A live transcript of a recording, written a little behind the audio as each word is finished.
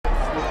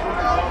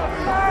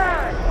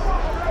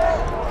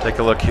Take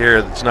a look here.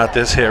 It's not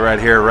this hit right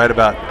here. Right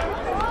about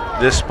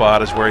this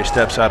spot is where he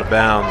steps out of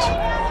bounds.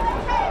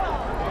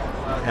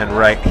 And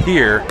right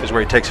here is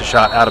where he takes a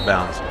shot out of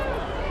bounds.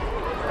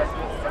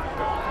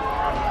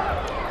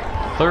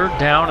 3rd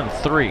down and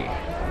 3.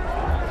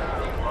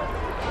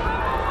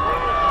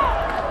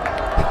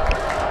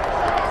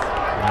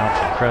 Now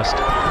from Crest.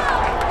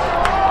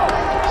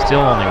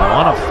 Still only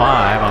 1 of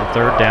 5 on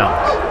 3rd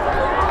downs.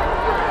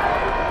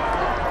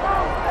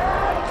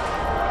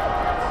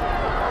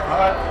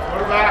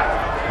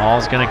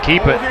 Hall's going to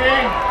keep it.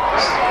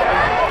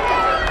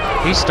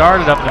 He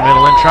started up the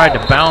middle and tried to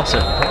bounce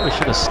it. Probably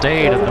should have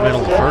stayed in the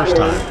middle the first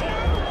time.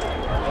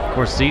 Of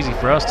course, it's easy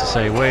for us to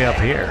say way up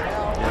here.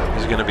 Yeah,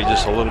 he's going to be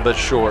just a little bit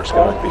short. It's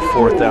going to be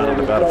 4th down and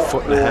about 1.5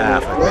 feet, I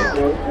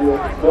think.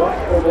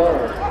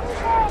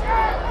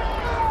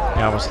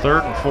 Yeah, it was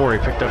 3rd and 4. He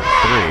picked up 3.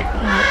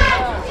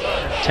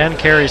 10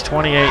 carries,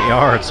 28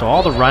 yards. So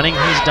all the running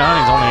he's done,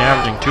 he's only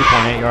averaging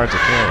 2.8 yards a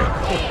carry.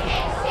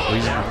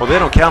 Well, they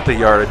don't count the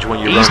yardage when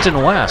you east run.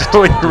 And west.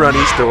 When you run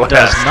east to west.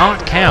 Does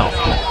not count.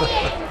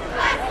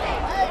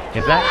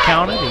 If that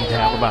counted, he'd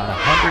have about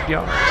 100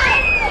 yards.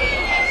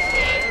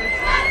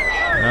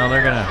 Well,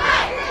 they're going to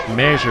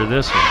measure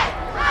this one,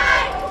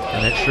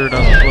 and it sure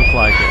doesn't look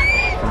like it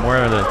from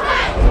where the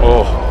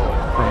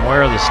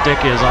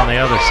stick is on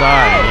the other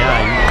side. And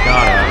yeah, you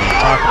got it. I mean,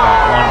 talk about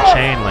one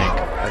chain link.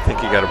 I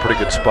think you got a pretty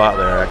good spot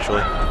there,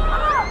 actually.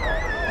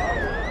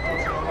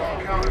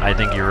 I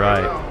think you're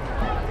right.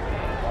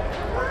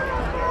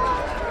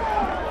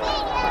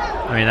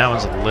 I mean, that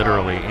was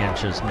literally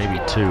inches, maybe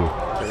 2.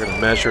 They're going to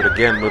measure it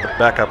again, move it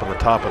back up on the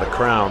top of the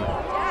crown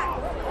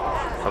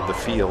of the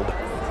field.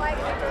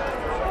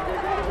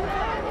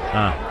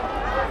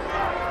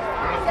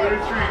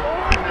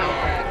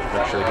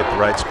 Make sure they get the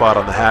right spot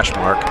on the hash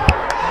mark.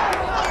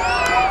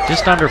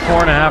 Just under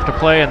 4.5 to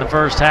play in the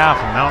first half,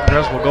 and Mountain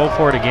Crest will go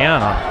for it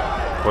again on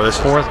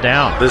 4th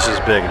down. This is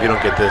big. If you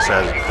don't get this,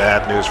 that is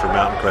bad news for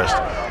Mountain Crest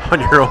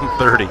on your own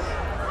 30.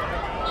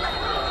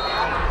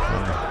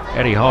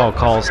 Eddie Hall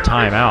calls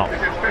timeout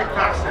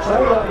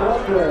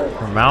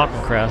for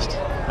Mountain Crest.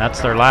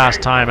 That's their last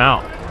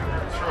timeout.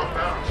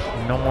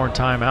 No more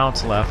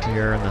timeouts left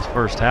here in this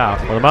first half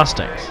for the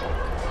Mustangs.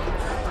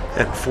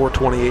 And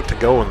 4:28 to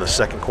go in the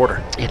 2nd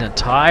quarter. In a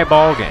tie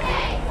ball game.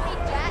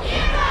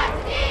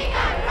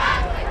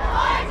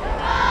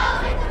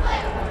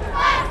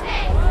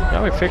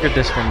 Now we figured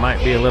this one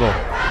might be a little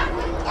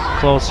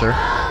closer.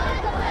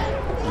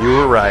 You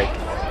were right.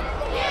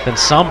 Than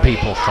some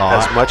people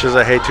thought. As much as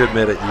I hate to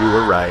admit it, you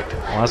were right.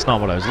 Well, that's not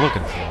what I was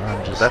looking for.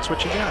 That's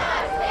what you got.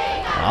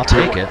 I'll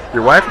take it.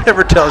 Your wife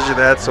never tells you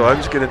that, so I'm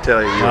just going to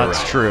tell you you're right.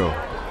 That's true.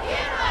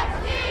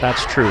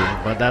 That's true,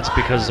 but that's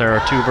because there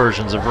are 2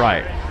 versions of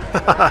right.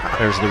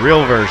 There's the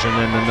real version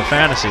and then the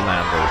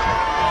Fantasyland version.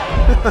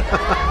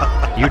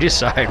 You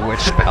decide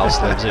which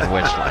spouse lives in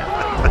which land.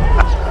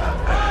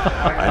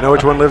 I know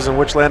which one lives in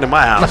which land in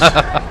my house.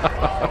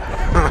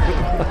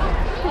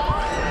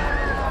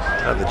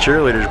 The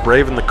cheerleaders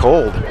braving the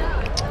cold.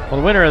 Well,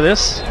 the winner of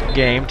this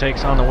game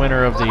takes on the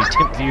winner of the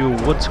Timpview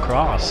Woods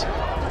Cross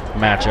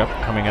matchup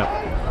coming up.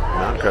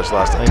 Mountain Crest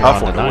lost a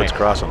tough one to Woods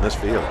Cross on this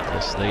field.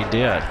 Yes, they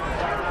did.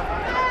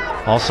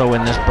 Also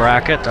in this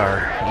bracket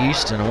are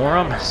East and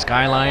Orem,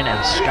 Skyline,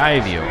 and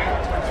Skyview.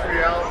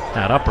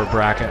 That upper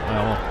bracket,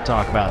 well, we'll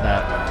talk about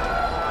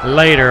that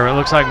later. It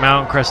looks like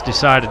Mountain Crest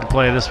decided to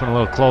play this one a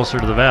little closer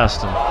to the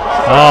vest. And,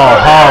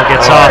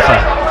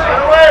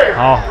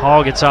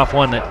 Hall gets off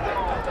one that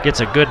gets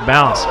a good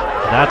bounce.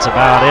 That's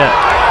about it.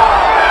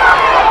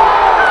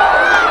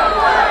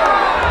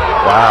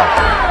 Wow.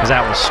 Because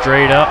that was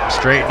straight up,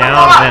 straight down,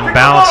 and then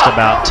bounced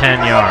about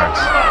 10 yards.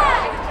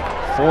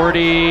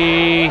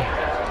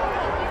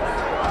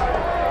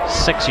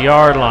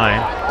 46-yard line.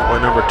 Boy,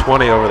 number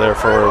 20 over there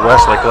for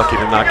Westlake, lucky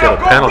to not get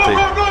a penalty.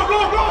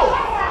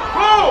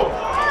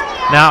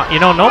 Now, you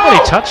know,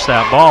 nobody touched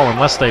that ball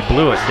unless they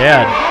blew it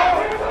dead.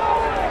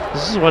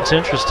 This is what's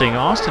interesting.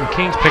 Austin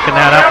King's picking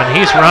that up, and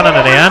he's running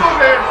it in.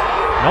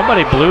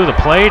 Nobody blew the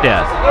play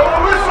dead.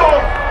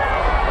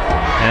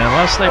 And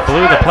unless they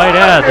blew the play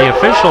dead, the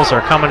officials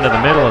are coming to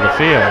the middle of the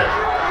field.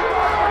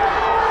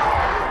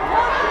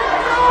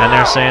 And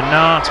they're saying,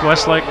 no, it's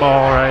Westlake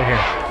ball right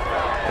here.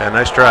 Yeah,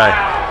 nice try.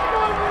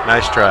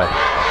 Nice try.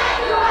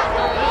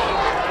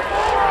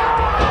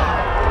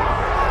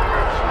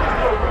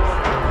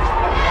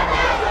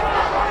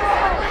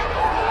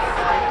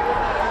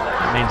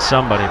 I mean,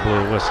 somebody blew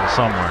a whistle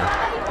somewhere.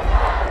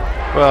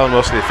 Well,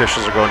 most of the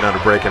officials are going down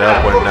to break it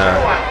up when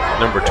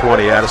number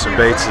 20, Addison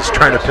Bates, is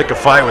trying to pick a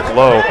fight with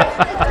Lowe.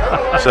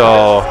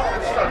 So.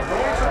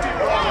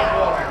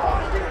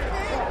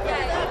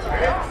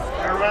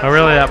 Oh,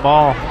 really, that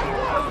ball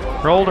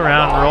rolled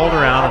around,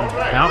 and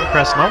Mountain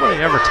Crest,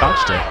 nobody ever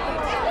touched it.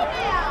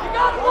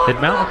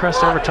 Did Mountain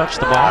Crest ever touch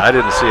the ball? I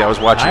didn't see. I was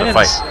watching the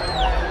fight.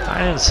 I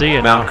didn't see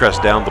it. Mountain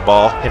Crest downed the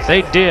ball. If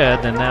they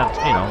did, then that,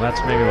 you know, that's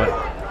maybe what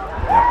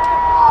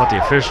the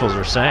officials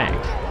are saying.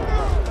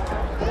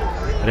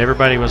 But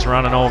everybody was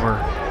running over,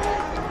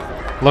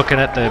 looking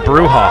at the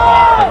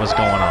brouhaha that was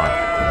going on.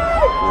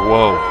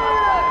 Whoa.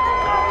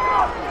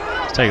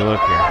 take a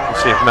look here.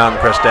 Let's see if Mountain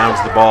Crest downs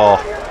the ball.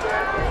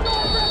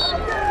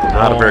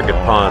 Not a very good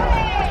punt.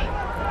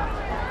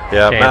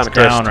 Yeah, Okay, Mountain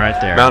Crest down right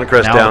there. Mountain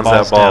Crest Now the downs that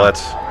ball's ball. down.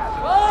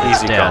 That's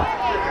easy dead. call.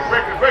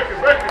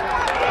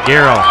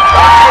 Giro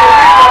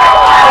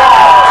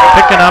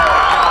picking up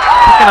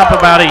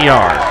about a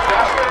yard.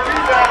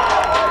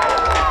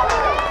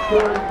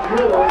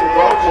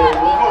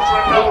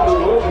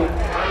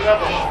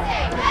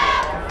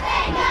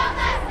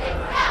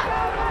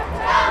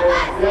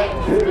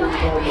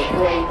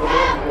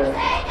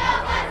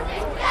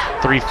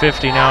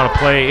 .350 now to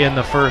play in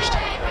the first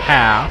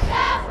half.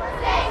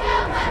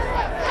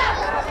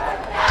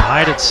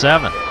 Tied at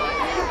 7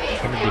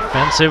 in a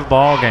defensive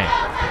ball game.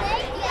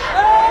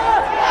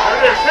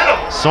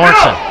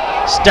 Sorensen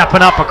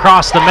stepping up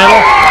across the middle,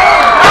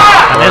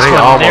 and this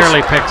one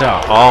nearly picked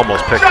off.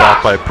 Almost picked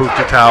off by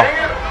Pututau.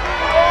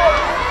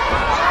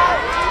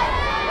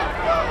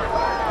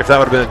 If that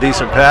would have been a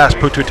decent pass,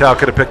 Pututau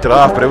could have picked it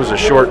off, but it was a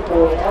short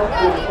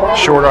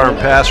arm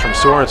pass from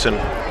Sorensen.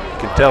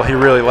 You can tell he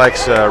really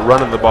likes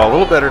running the ball a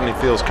little better than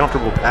he feels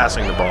comfortable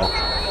passing the ball.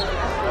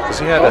 Because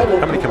he had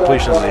how many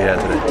completions did he have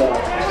today?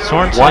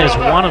 Sorensen is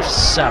 1 of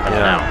 7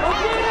 now.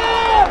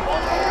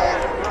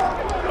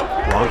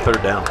 Long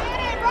third down.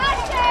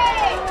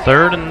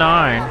 3rd and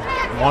 9,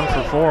 1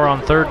 for 4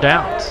 on 3rd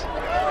downs.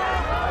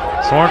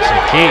 Sorensen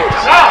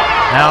keeps.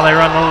 Now they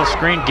run a little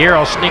screen.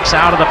 Giro sneaks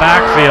out of the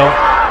backfield.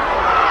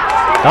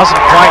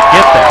 Doesn't quite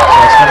get there. So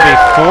it's going to be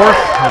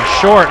 4th and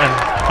short, and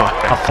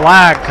a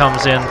flag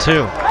comes in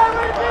too.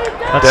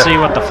 Let's see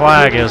what the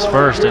flag is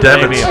first. It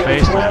may be a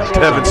face mask.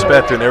 Devin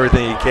Speth doing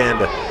everything he can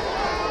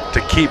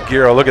to keep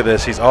Giro. Look at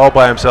this. He's all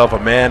by himself, a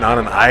man on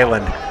an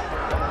island.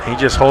 He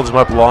just holds him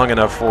up long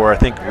enough for, I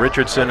think,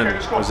 Richardson and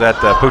was that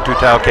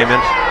Pututau came in?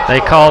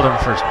 They called him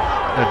for,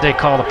 they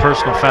called a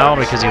personal foul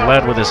because he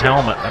led with his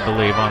helmet, I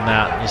believe, on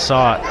that. You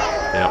saw it.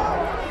 Yep.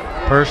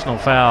 Personal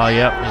foul,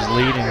 yep, he's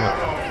leading with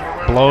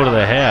blow to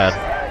the head.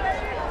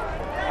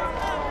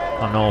 I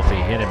don't know if he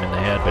hit him in the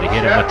head, but he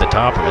hit him with the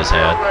top of his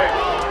head.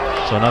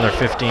 So another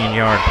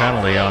 15-yard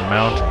penalty on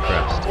Mountain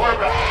Crest.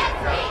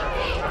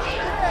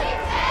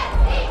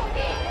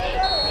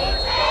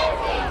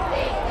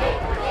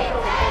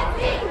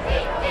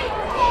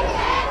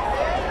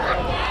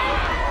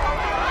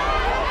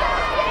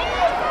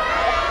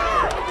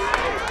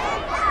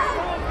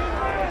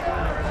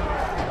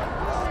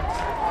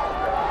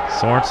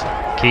 Sorensen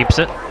keeps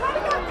it.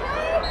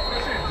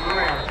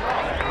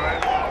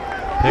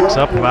 Picks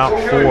up about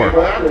 4.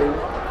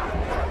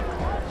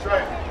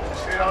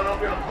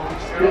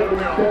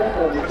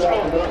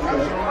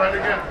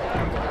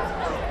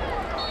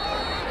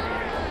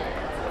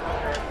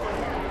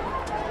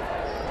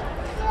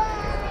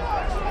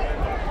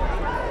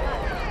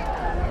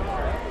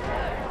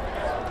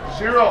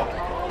 Zero.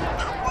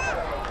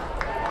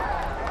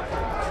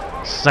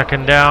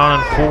 2nd down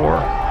and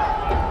 4.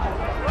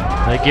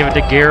 They give it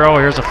to Giro.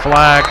 Here's a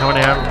flag coming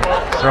in,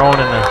 thrown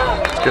in the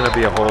It's going to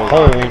be a hold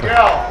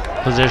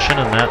position,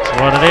 and that's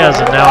what it is.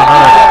 And now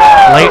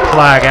another late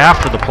flag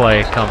after the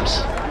play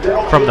comes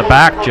from the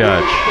back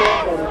judge.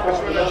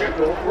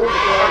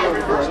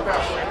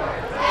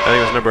 I think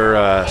it was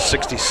number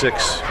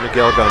 66,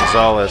 Miguel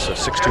Gonzalez, a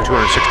 6'2",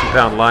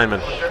 260-pound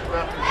lineman.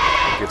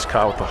 He gets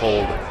caught with the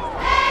hold.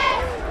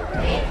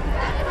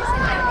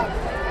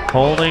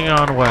 Holding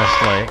on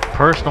Westlake.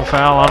 Personal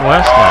foul on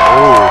Westlake.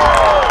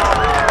 Ooh.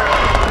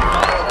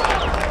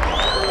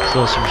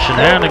 So some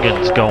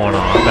shenanigans going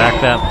on. Back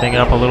that thing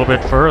up a little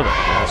bit further.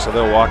 Yeah, so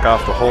they'll walk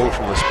off the hold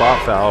from the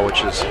spot foul,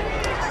 which is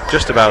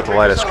just about the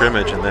line of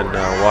scrimmage, and then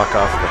walk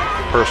off the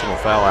personal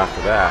foul after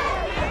that.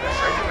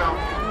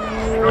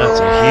 That's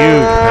a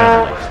huge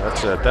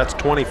penalty. That's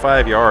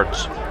 25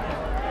 yards.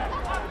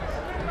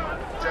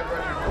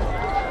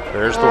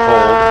 There's the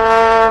hold.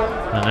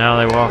 And now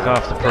they walk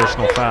off the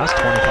personal foul.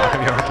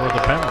 25 yards worth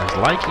of penalties,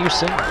 like you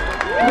said.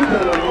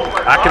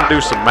 I can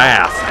do some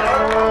math.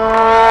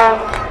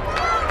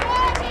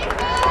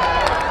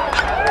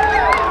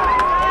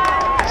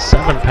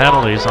 Seven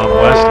penalties on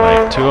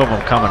Westlake, 2 of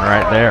them coming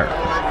right there.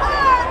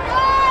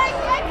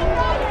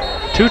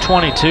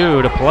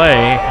 2:22 to play,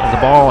 and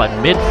the ball at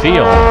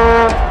midfield.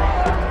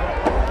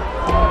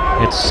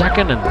 It's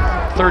 2nd and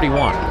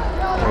 31.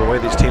 Well, the way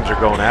these teams are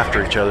going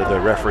after each other, the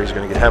referee's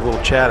going to have a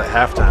little chat at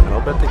halftime, and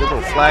I'll bet they get a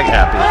little flag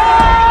happy if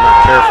they're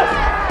not careful.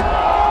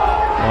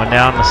 Going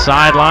down the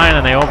sideline,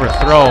 and they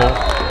overthrow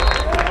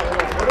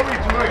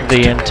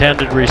the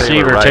intended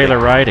receiver, Taylor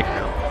Wrighting.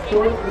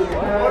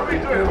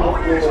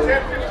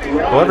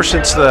 Well, ever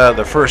since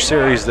the first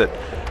series that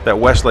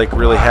Westlake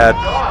really had,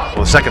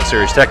 well, the second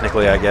series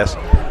technically, I guess,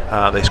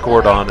 they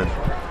scored on, and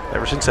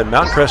ever since then,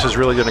 Mountain Crest has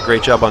really done a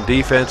great job on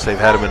defense. They've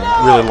had them in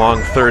really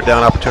long 3rd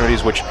down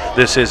opportunities, which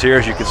this is here,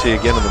 as you can see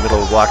again in the middle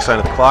of the block sign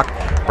of the clock,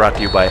 brought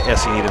to you by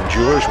S.E. Needham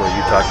Jewelers, where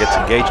Utah gets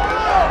engaged.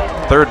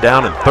 3rd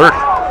down and 30.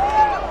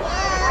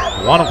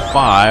 1 of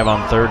 5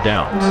 on 3rd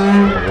downs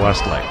for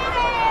Westlake.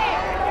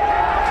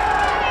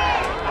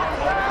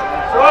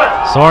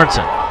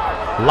 Sorensen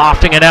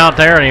lofting it out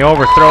there, and he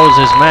overthrows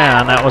his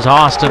man. That was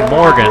Austin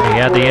Morgan. He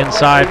had the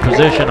inside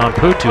position on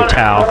Putu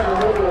Tau.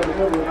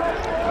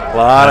 A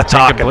lot of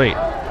talking.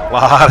 A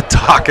lot of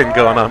talking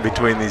going on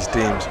between these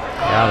teams.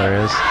 Yeah, there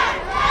is.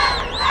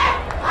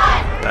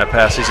 That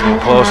pass isn't even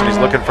close, and he's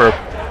looking for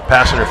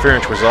pass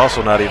interference, was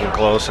also not even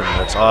close, and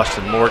that's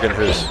Austin Morgan,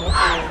 who's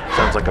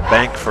sounds like a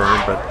bank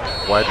firm, but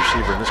wide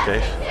receiver in this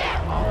case.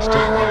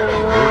 Austin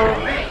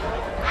Morgan.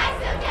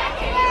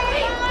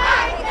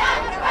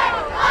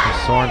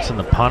 Sorensen,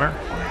 the punter.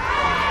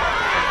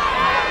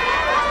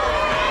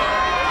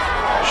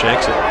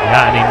 Shanks it.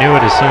 Yeah, and he knew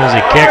it as soon as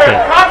he kicked it.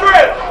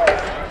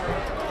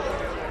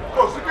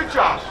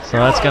 So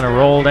that's going to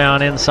roll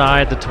down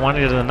inside the 20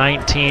 to the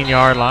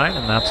 19-yard line,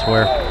 and that's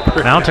where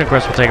Mountain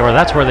Crest will take over.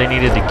 That's where they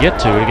needed to get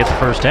the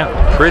first down.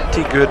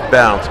 Pretty good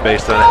bounce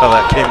based on how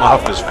that came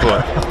off his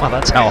foot. Well,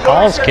 that's how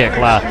Hall's kick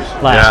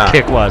last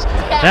kick was.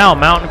 Now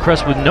Mountain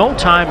Crest with no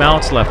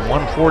timeouts left,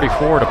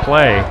 1:44 to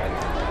play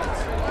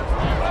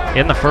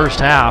in the first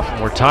half.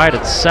 We're tied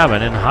at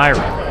 7 in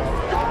Hiram.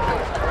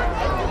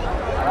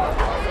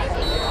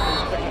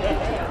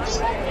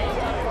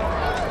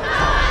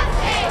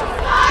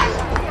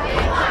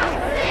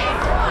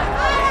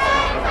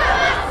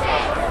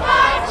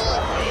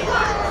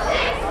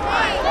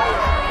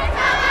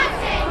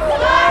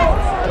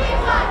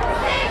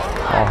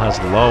 Has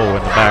Low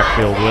in the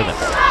backfield with it.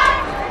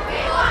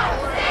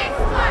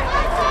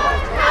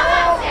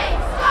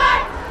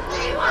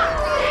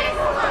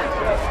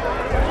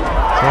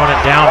 Throwing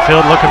it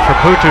downfield, looking for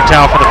Putu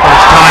Tau for the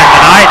first time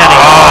tonight, and he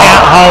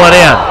can't haul it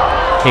in.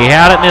 He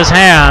had it in his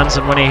hands,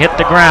 and when he hit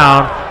the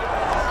ground,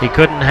 he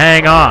couldn't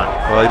hang on.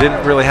 Well, he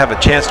didn't really have a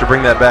chance to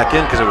bring that back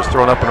in because it was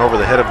thrown up and over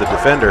the head of the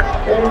defender.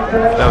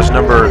 That was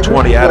number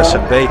 20,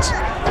 Addison Bates.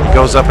 He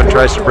goes up and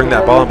tries to bring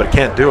that ball in, but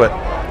can't do it.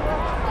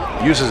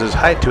 Uses his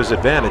height to his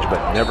advantage,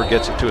 but never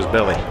gets it to his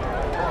belly.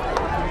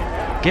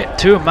 Get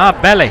to my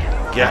belly.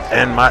 Yeah,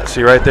 and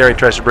see right there, he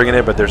tries to bring it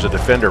in, but there's a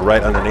defender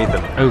right underneath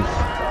him. Oof.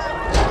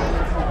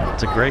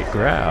 That's a great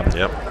grab.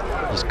 Yep.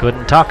 Just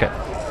couldn't tuck it.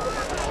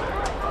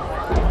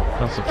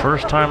 That's the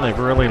first time they've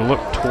really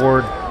looked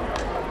toward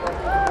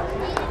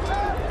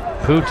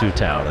Putu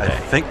Tau today. I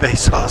think they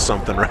saw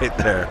something right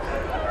there.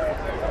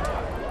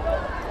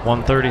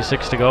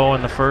 1:36 to go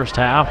in the first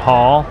half.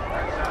 Hall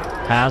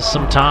has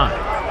some time.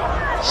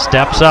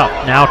 Steps up,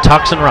 now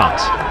tucks and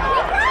runs.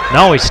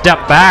 No, he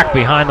stepped back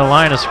behind the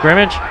line of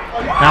scrimmage.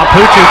 Now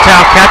Putu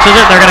Tau catches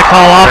it, and they're going to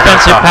call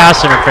offensive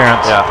pass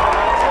interference. Yeah.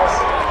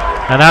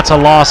 And that's a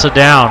loss of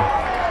down.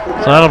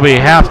 So that'll be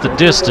half the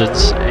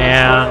distance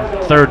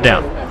and third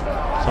down.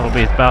 So it'll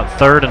be about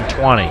 3rd and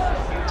 20.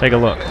 Take a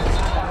look.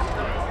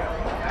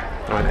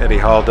 When Eddie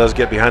Hall does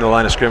get behind the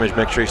line of scrimmage,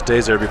 make sure he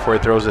stays there before he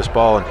throws this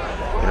ball. And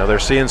you know, they're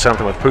seeing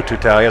something with Putu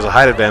Tau. He has a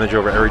height advantage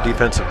over every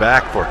defensive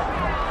back for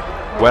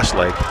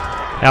Westlake.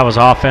 That was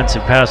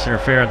offensive pass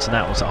interference, and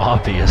that was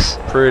obvious.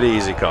 Pretty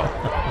easy call.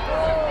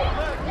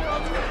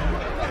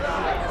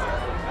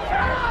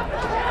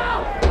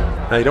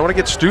 Now, you don't want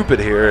to get stupid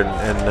here,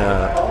 and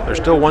there's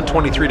still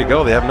 1:23 to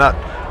go. They have not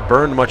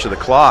burned much of the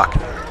clock.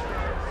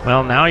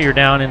 Well, now you're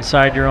down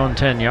inside your own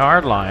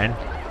 10-yard line,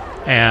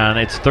 and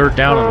it's 3rd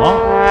down and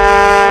long.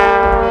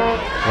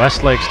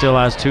 Westlake still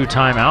has 2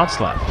 timeouts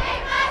left.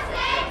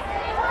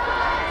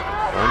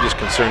 I'm just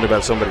concerned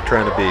about somebody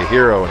trying to be a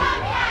hero and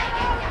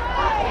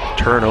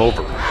turn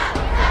over.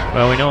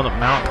 Well, we know that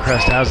Mountain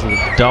Crest has the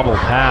double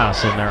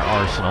pass in their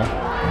arsenal.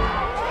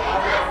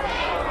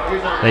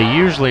 They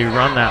usually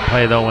run that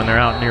play, though, when they're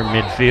out near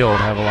midfield,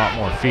 have a lot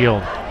more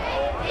field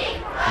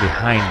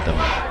behind them.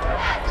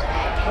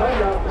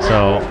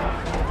 So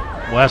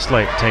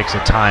Westlake takes a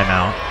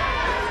timeout.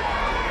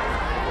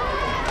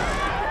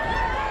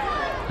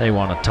 They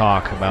want to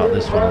talk about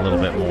this one a little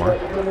bit more.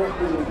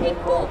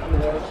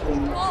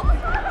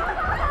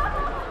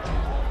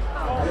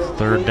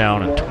 3rd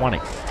down and 20.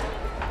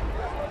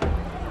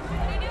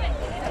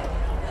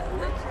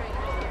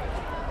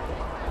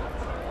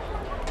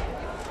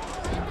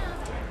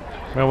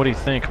 Well, what do you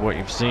think of what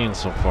you've seen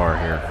so far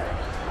here?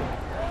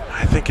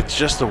 I think it's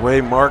just the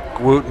way Mark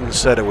Wooten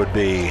said it would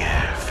be.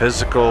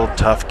 Physical,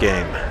 tough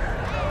game.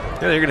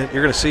 Yeah,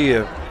 you're gonna see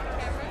a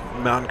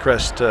Mountain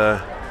Crest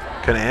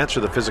can answer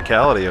the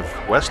physicality of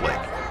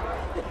Westlake.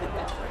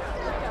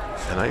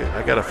 And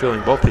I got a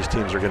feeling both these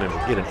teams are going to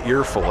get an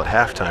earful at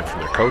halftime from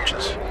their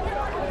coaches.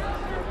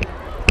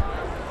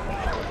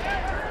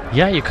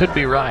 Yeah, you could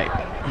be right.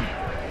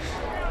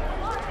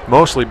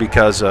 Mostly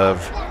because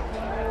of,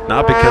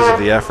 not because of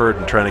the effort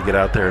and trying to get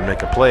out there and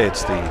make a play,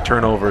 it's the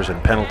turnovers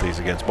and penalties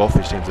against both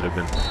these teams that have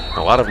been,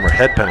 a lot of them are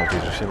head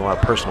penalties. We've seen a lot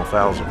of personal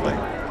fouls of late.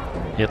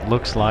 It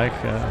looks like,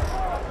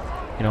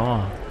 you know,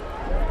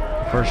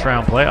 a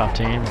first-round playoff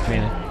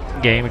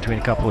game between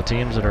a couple of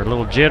teams that are a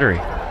little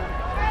jittery.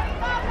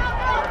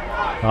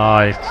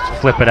 Oh,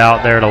 flip it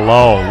out there to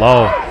Low.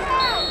 Low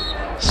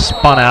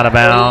spun out of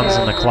bounds,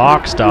 and the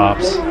clock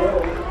stops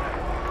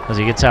as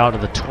he gets out to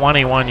the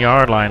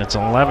 21-yard line. It's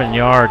an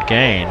 11-yard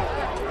gain.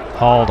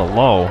 Hall to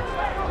Low.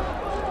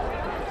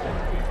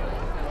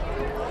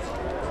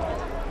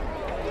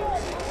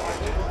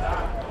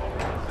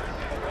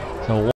 So